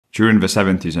During the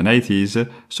 70s and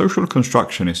 80s, social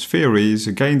constructionist theories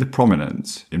gained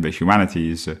prominence in the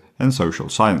humanities and social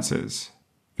sciences.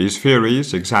 These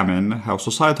theories examine how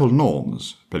societal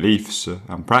norms, beliefs,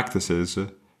 and practices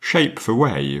shape the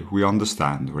way we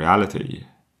understand reality,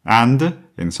 and,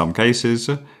 in some cases,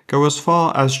 go as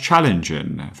far as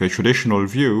challenging the traditional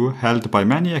view held by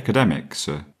many academics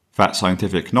that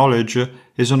scientific knowledge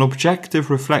is an objective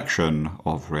reflection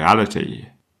of reality.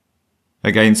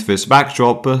 Against this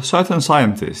backdrop, certain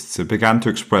scientists began to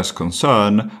express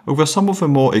concern over some of the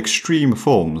more extreme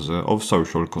forms of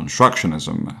social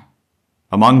constructionism.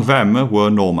 Among them were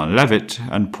Norman Levitt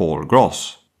and Paul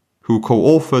Gross, who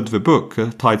co-authored the book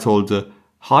titled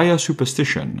Higher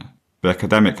Superstition: The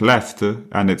Academic Left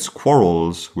and Its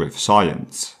Quarrels with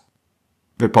Science.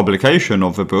 The publication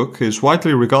of the book is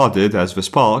widely regarded as the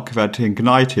spark that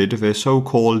ignited the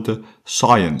so-called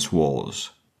science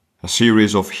wars, a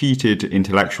series of heated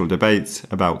intellectual debates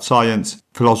about science,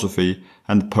 philosophy,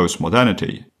 and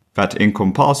postmodernity that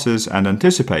encompasses and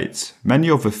anticipates many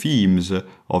of the themes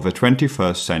of the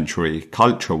 21st century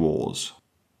culture wars.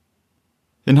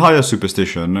 In Higher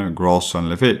Superstition, Gross and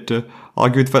Levitt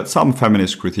argued that some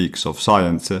feminist critiques of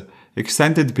science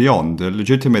extended beyond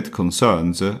legitimate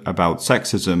concerns about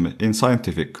sexism in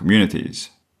scientific communities.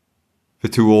 The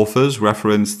two authors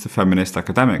referenced feminist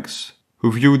academics,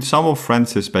 who viewed some of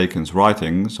Francis Bacon's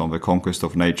writings on the conquest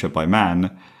of nature by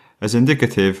man as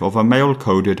indicative of a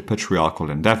male-coded patriarchal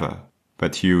endeavour,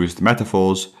 but used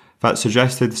metaphors that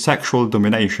suggested sexual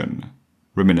domination,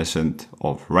 reminiscent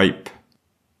of rape.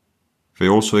 They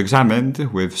also examined,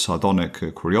 with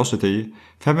sardonic curiosity,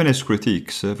 feminist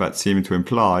critiques that seemed to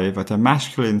imply that a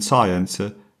masculine science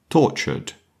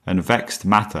tortured and vexed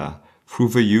matter through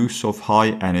the use of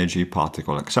high-energy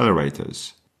particle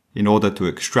accelerators, in order to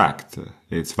extract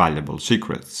its valuable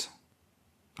secrets.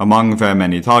 Among their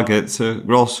many targets,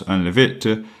 Gross and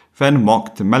Levitt then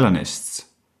mocked melanists,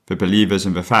 the believers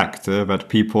in the fact that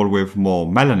people with more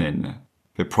melanin,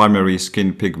 the primary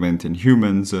skin pigment in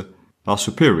humans, are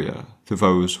superior to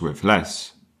those with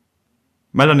less.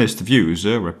 Melanist views,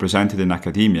 represented in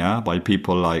academia by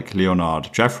people like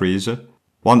Leonard Jeffries,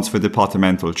 once the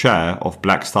departmental chair of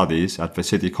Black Studies at the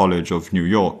City College of New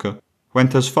York,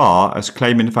 went as far as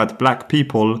claiming that black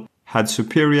people had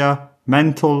superior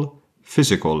mental,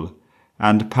 physical,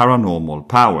 and paranormal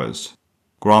powers,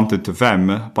 granted to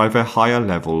them by their higher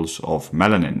levels of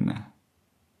melanin.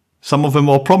 Some of the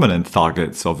more prominent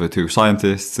targets of the two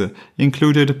scientists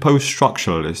included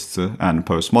post-structuralists and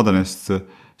postmodernists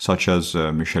such as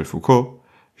Michel Foucault,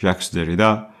 Jacques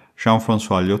Derrida,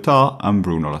 Jean-François Lyotard, and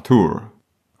Bruno Latour,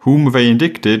 whom they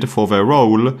indicted for their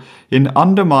role in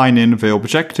undermining the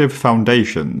objective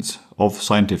foundations of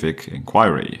scientific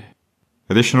inquiry.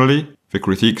 Additionally, the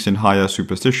critiques in Higher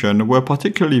Superstition were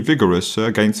particularly vigorous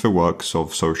against the works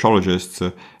of sociologists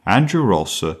Andrew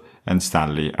Ross and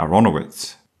Stanley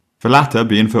Aronowitz, the latter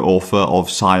being the author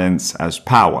of Science as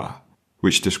Power,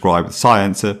 which described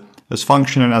science as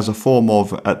functioning as a form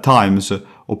of, at times,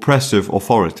 oppressive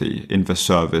authority in the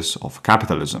service of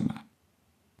capitalism.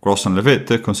 Gross and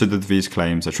Levitt considered these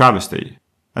claims a travesty,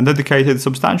 and dedicated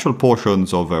substantial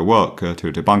portions of their work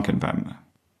to debunking them.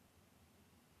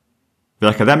 The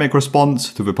academic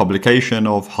response to the publication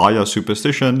of Higher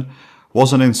Superstition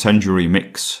was an incendiary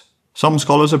mix. Some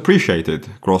scholars appreciated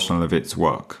Gross and Levitt's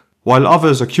work, while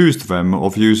others accused them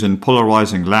of using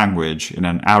polarizing language in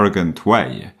an arrogant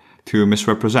way to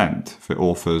misrepresent the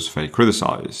authors they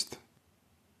criticized.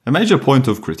 A major point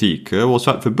of critique was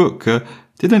that the book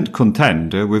didn't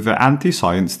contend with the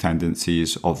anti-science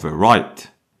tendencies of the right,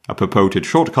 a purported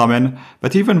shortcoming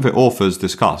that even the authors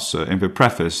discuss in the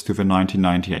preface to the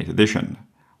 1998 edition,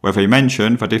 where they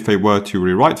mention that if they were to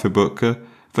rewrite the book,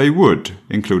 they would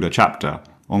include a chapter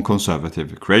on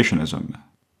conservative creationism.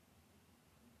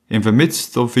 In the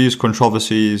midst of these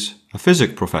controversies, a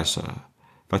physics professor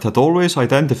that had always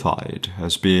identified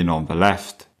as being on the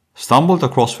left stumbled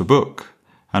across the book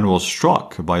and was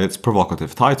struck by its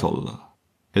provocative title.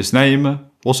 His name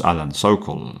was Alan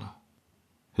Sokal.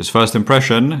 His first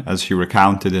impression, as he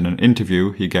recounted in an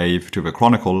interview he gave to the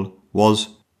Chronicle, was,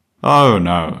 "Oh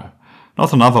no,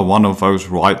 not another one of those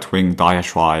right-wing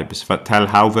diatribes that tell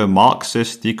how the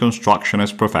Marxist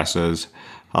deconstructionist professors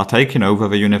are taking over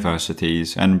the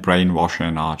universities and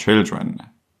brainwashing our children."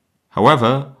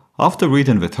 However, after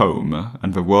reading the tome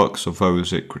and the works of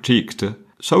those it critiqued,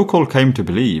 Sokal came to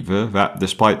believe that,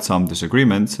 despite some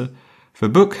disagreements, the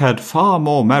book had far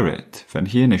more merit than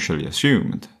he initially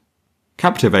assumed.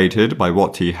 Captivated by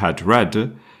what he had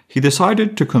read, he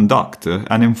decided to conduct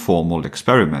an informal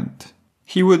experiment.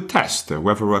 He would test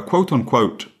whether a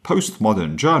quote-unquote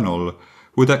postmodern journal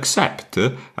would accept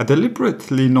a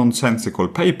deliberately nonsensical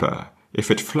paper if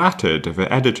it flattered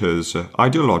the editor's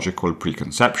ideological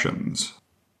preconceptions.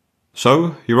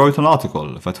 So he wrote an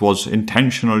article that was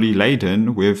intentionally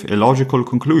laden with illogical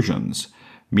conclusions,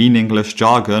 meaningless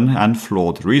jargon and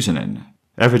flawed reasoning,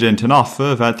 evident enough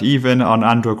that even an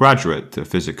undergraduate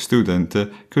physics student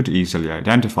could easily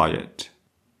identify it.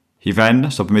 He then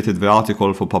submitted the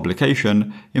article for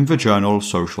publication in the journal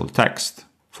Social Text,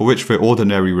 for which the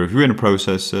ordinary reviewing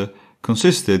process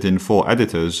consisted in 4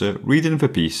 editors reading the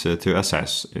piece to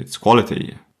assess its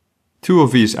quality. 2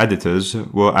 of these editors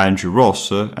were Andrew Ross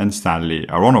and Stanley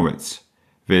Aronowitz,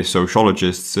 the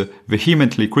sociologists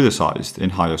vehemently criticized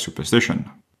in Higher Superstition.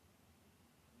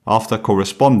 After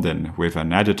corresponding with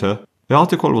an editor, the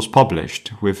article was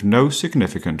published with no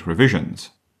significant revisions.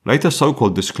 Later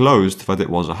Sokal disclosed that it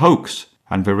was a hoax,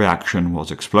 and the reaction was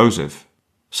explosive.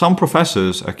 Some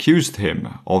professors accused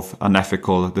him of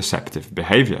unethical, deceptive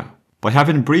behavior, by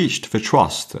having breached the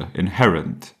trust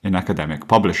inherent in academic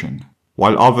publishing,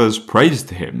 while others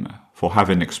praised him for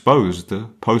having exposed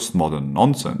postmodern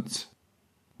nonsense.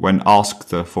 When asked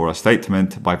for a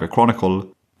statement by the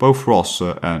Chronicle, both Ross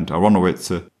and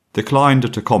Aronowitz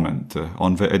declined to comment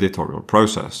on the editorial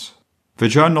process. The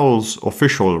journal's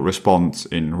official response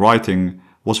in writing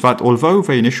was that although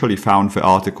they initially found the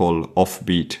article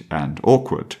offbeat and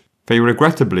awkward, they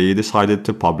regrettably decided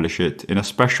to publish it in a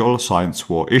special Science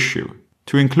War issue,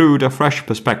 to include a fresh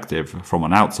perspective from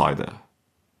an outsider.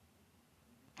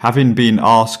 Having been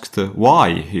asked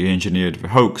why he engineered the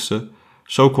hoax,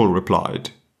 Sokal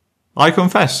replied, "I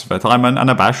confess that I'm an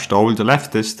unabashed old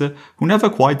leftist who never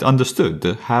quite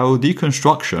understood how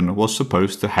deconstruction was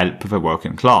supposed to help the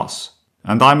working class.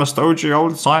 And I'm a stodgy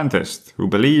old scientist who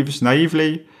believes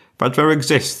naively that there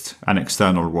exists an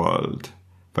external world,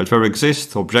 that there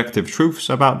exist objective truths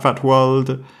about that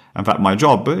world, and that my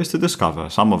job is to discover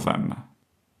some of them."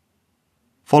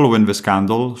 Following the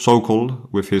scandal, Sokal,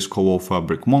 with his co-author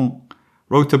Bricmont,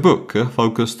 wrote a book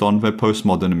focused on the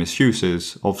postmodern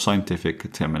misuses of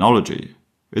scientific terminology.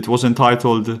 It was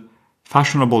entitled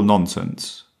Fashionable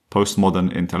Nonsense: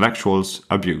 Postmodern Intellectuals'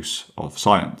 Abuse of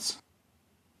Science.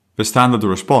 The standard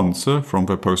response from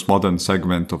the postmodern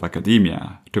segment of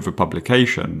academia to the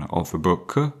publication of the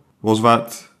book was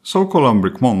that Sokal and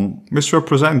Bricmont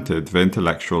misrepresented the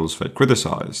intellectuals they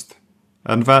criticized,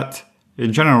 and that,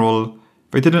 in general,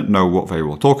 they didn't know what they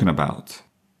were talking about.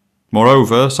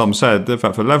 Moreover, some said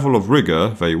that the level of rigor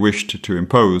they wished to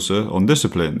impose on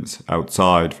disciplines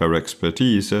outside their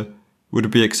expertise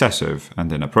would be excessive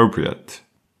and inappropriate.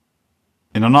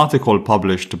 In an article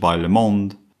published by Le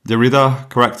Monde, Derrida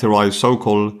characterized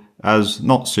Sokal as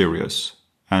not serious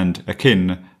and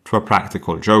akin to a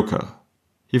practical joker.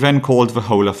 He then called the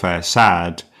whole affair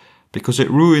sad because it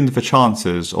ruined the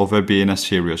chances of there being a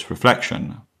serious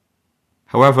reflection.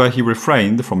 However, he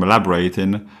refrained from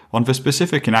elaborating on the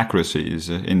specific inaccuracies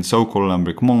in Sokal and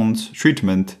Bricmont's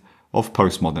treatment of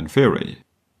postmodern theory,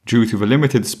 due to the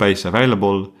limited space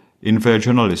available in their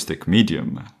journalistic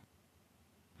medium.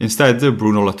 Instead,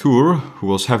 Bruno Latour, who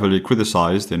was heavily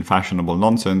criticized in Fashionable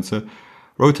Nonsense,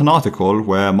 wrote an article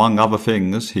where, among other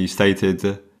things, he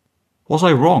stated, "Was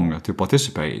I wrong to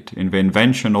participate in the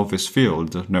invention of this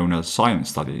field known as science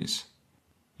studies?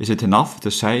 Is it enough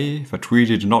to say that we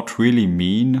did not really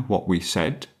mean what we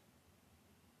said?"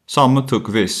 Some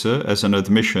took this as an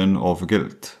admission of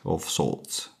guilt of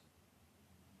sorts.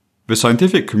 The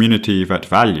scientific community that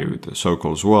valued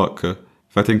Sokal's work,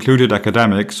 that included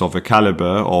academics of the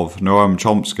caliber of Noam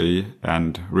Chomsky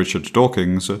and Richard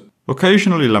Dawkins,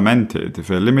 occasionally lamented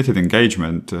the limited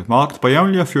engagement marked by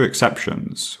only a few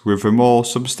exceptions, with the more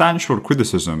substantial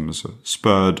criticisms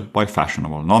spurred by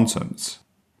fashionable nonsense,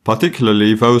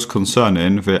 particularly those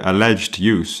concerning the alleged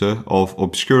use of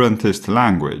obscurantist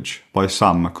language by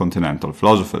some continental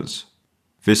philosophers.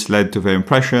 This led to the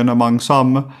impression among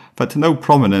some that no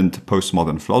prominent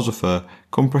postmodern philosopher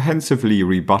comprehensively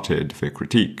rebutted the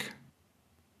critique.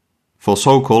 For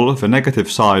Sokal, the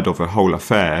negative side of the whole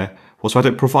affair was that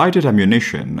it provided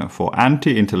ammunition for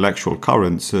anti-intellectual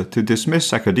currents to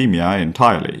dismiss academia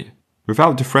entirely,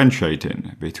 without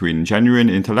differentiating between genuine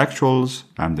intellectuals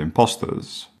and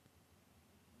imposters.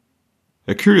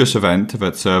 A curious event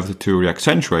that served to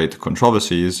reaccentuate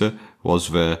controversies was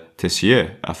the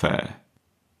Tessier Affair.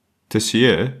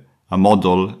 Tessier, a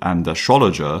model and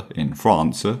astrologer in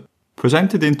France,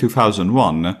 presented in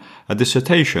 2001 a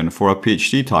dissertation for a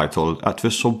PhD title at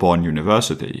the Sorbonne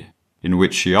University, in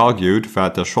which she argued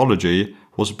that astrology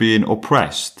was being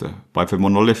oppressed by the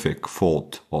monolithic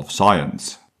thought of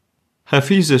science. Her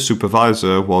thesis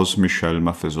supervisor was Michel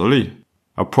Maffezoli,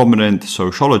 a prominent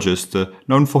sociologist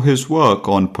known for his work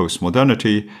on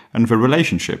postmodernity and the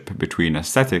relationship between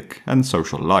aesthetic and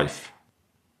social life.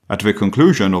 At the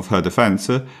conclusion of her defense,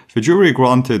 the jury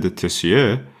granted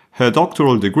Tessier her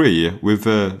doctoral degree with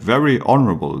a very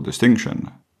honorable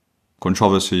distinction.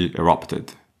 Controversy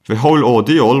erupted. The whole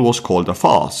ordeal was called a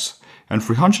farce, and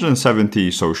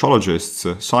 370 sociologists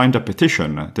signed a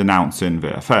petition denouncing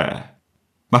the affair.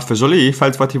 Maffezoli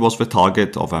felt that he was the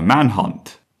target of a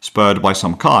manhunt, spurred by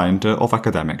some kind of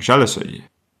academic jealousy.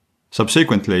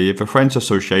 Subsequently, the French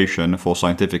Association for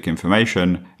Scientific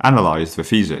Information analyzed the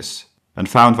thesis, and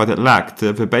found that it lacked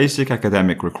the basic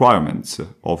academic requirements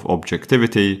of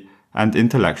objectivity and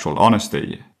intellectual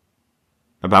honesty.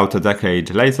 About a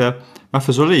decade later,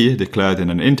 Maffezoli declared in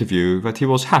an interview that he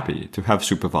was happy to have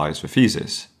supervised the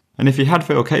thesis, and if he had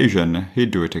the occasion,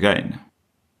 he'd do it again.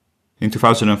 In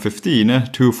 2015,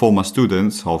 two former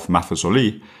students of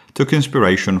Maffezoli took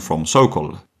inspiration from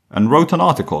Sokal and wrote an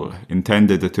article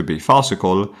intended to be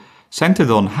farcical, centered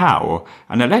on how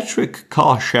an electric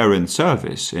car-sharing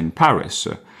service in Paris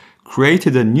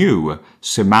created a new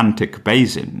semantic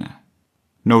basin.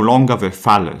 No longer the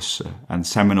phallus and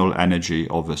seminal energy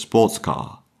of a sports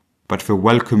car, but the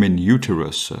welcoming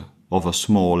uterus of a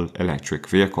small electric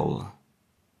vehicle.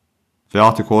 The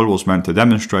article was meant to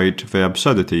demonstrate the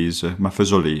absurdities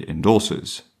Maffezoli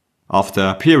endorses.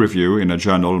 After peer review in a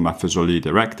journal Maffezoli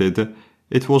directed,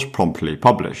 it was promptly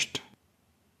published.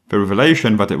 The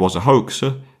revelation that it was a hoax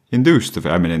induced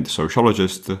the eminent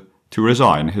sociologist to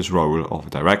resign his role of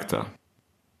director.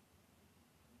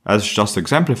 As just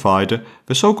exemplified,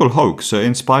 the Sokal hoax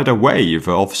inspired a wave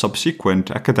of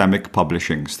subsequent academic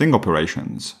publishing sting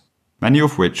operations, many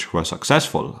of which were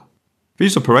successful.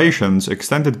 These operations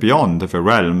extended beyond the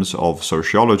realms of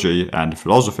sociology and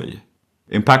philosophy,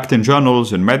 impacting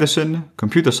journals in medicine,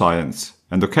 computer science,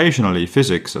 and occasionally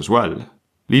physics as well,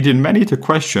 leading many to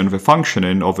question the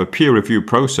functioning of a peer review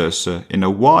process in a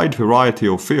wide variety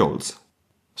of fields.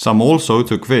 Some also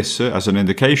took this as an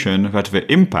indication that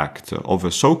the impact of the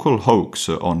Sokal hoax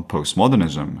on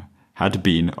postmodernism had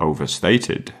been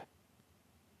overstated.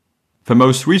 The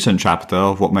most recent chapter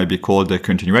of what may be called a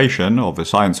continuation of the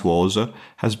science wars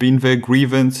has been the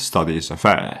grievance studies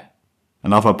affair,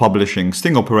 another publishing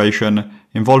sting operation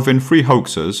involving three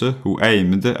hoaxers who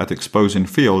aimed at exposing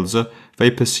fields they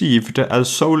perceived as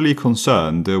solely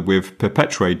concerned with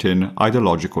perpetuating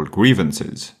ideological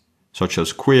grievances, such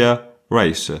as queer,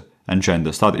 race, and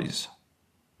gender studies.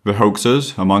 The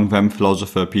hoaxers, among them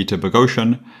philosopher Peter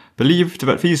Boghossian, believed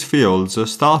that these fields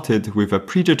started with a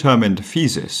predetermined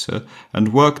thesis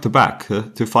and worked back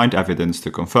to find evidence to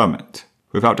confirm it,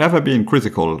 without ever being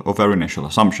critical of their initial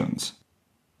assumptions.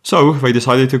 So they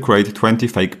decided to create 20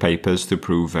 fake papers to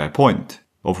prove their point,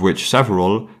 of which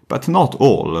several, but not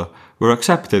all, were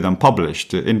accepted and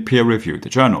published in peer-reviewed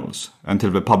journals, until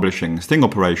the publishing sting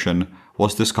operation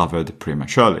was discovered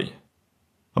prematurely.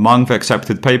 Among the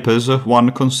accepted papers,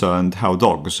 one concerned how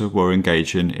dogs were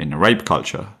engaging in rape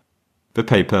culture. The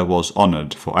paper was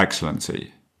honored for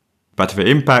excellency. But the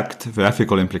impact, the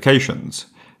ethical implications,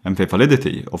 and the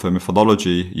validity of the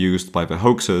methodology used by the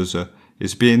hoaxers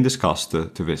is being discussed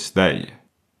to this day.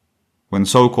 When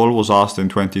Sokal was asked in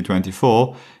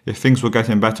 2024 if things were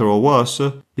getting better or worse,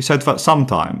 he said that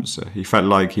sometimes he felt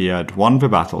like he had won the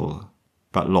battle,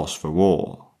 but lost the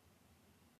war.